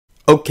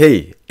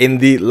Okay, in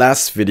the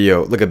last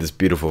video, look at this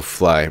beautiful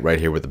fly right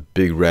here with the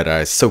big red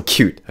eyes. So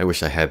cute. I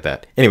wish I had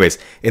that. Anyways,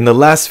 in the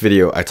last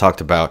video, I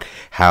talked about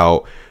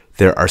how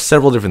there are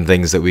several different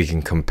things that we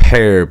can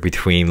compare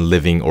between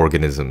living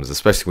organisms,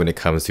 especially when it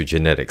comes to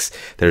genetics.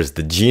 There's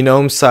the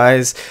genome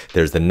size,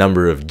 there's the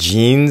number of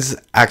genes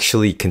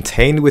actually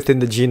contained within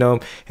the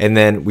genome, and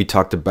then we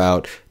talked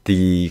about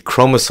the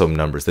chromosome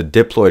numbers, the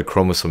diploid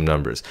chromosome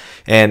numbers.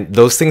 And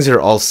those things are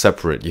all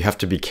separate. You have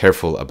to be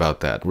careful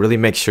about that. Really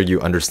make sure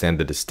you understand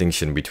the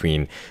distinction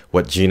between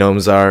what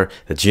genomes are,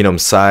 the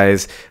genome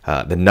size,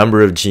 the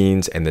number of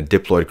genes, and the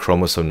diploid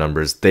chromosome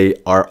numbers. They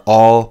are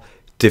all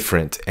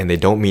different and they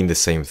don't mean the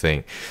same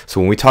thing.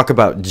 So when we talk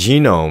about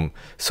genome,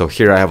 so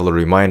here I have a little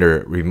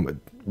reminder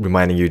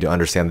reminding you to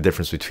understand the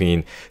difference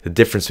between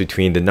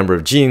the number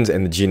of genes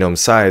and the genome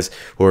size.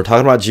 When we're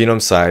talking about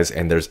genome size,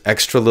 and there's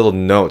extra little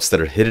notes that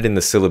are hidden in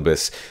the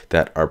syllabus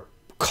that are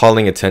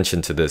calling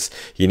attention to this,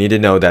 you need to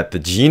know that the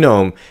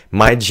genome,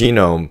 my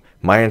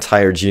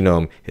entire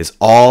genome, is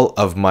all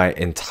of my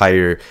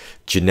entire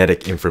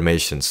genetic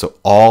information. So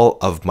all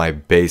of my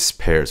base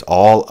pairs,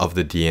 all of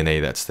the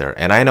DNA that's there.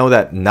 And I know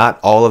that not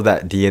all of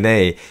that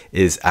DNA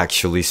is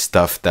actually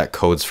stuff that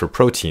codes for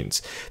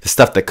proteins. The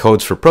stuff that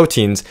codes for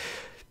proteins,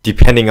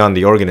 depending on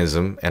the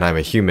organism, and I'm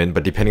a human,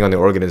 but depending on the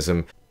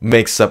organism,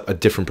 makes up a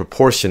different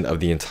proportion of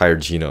the entire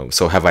genome.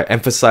 So have I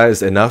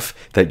emphasized enough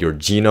that your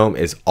genome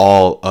is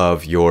all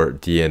of your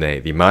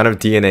DNA? The amount of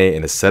DNA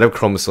in a set of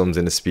chromosomes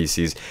in a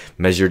species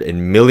measured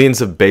in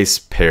millions of base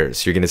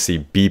pairs. You're going to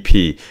see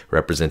BP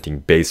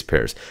representing base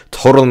pairs.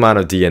 Total amount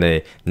of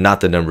DNA,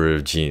 not the number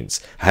of genes.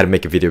 I had to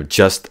make a video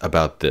just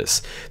about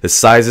this. The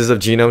sizes of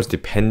genomes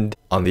depend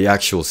on the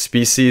actual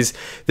species.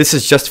 This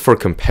is just for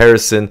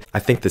comparison. I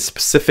think the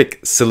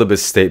specific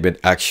syllabus statement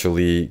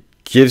actually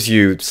gives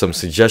you some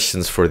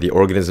suggestions for the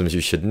organisms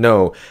you should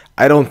know.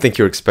 I don't think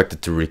you're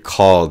expected to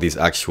recall these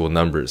actual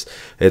numbers.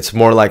 It's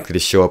more likely to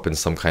show up in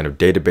some kind of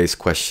database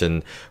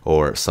question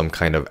or some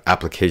kind of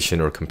application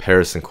or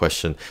comparison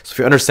question. So if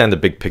you understand the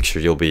big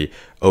picture, you'll be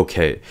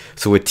okay.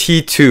 So with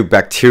T2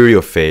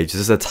 bacteriophage, this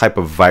is a type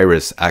of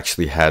virus,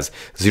 actually has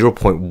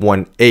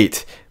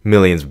 0.18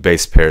 million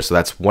base pairs, so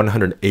that's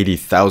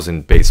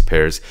 180,000 base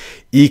pairs.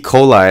 E.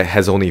 coli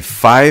has only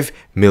 5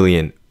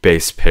 million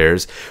base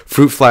pairs.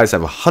 Fruit flies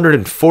have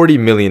 140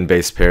 million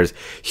base pairs.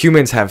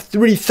 Humans have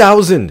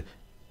 3,000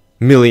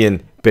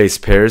 million base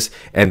pairs.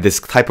 And this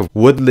type of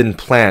woodland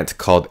plant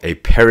called a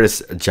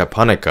Paris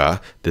japonica,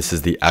 this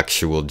is the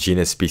actual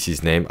genus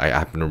species name, I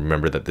happen to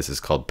remember that this is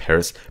called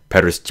Paris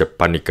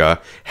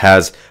japonica,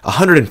 has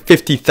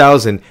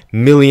 150,000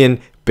 million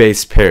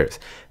base pairs.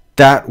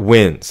 That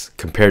wins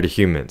compared to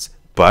humans.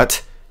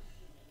 But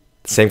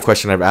same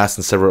question I've asked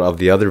in several of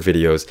the other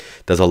videos,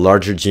 does a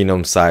larger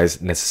genome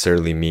size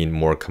necessarily mean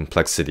more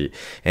complexity?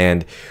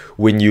 And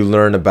when you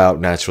learn about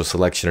natural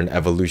selection and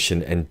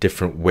evolution and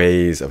different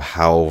ways of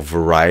how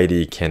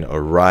variety can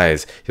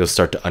arise, you'll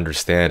start to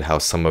understand how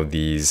some of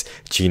these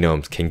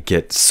genomes can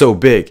get so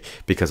big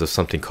because of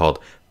something called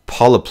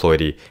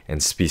polyploidy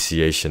and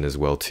speciation as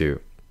well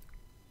too.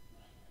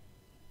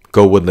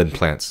 Go woodland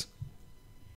plants.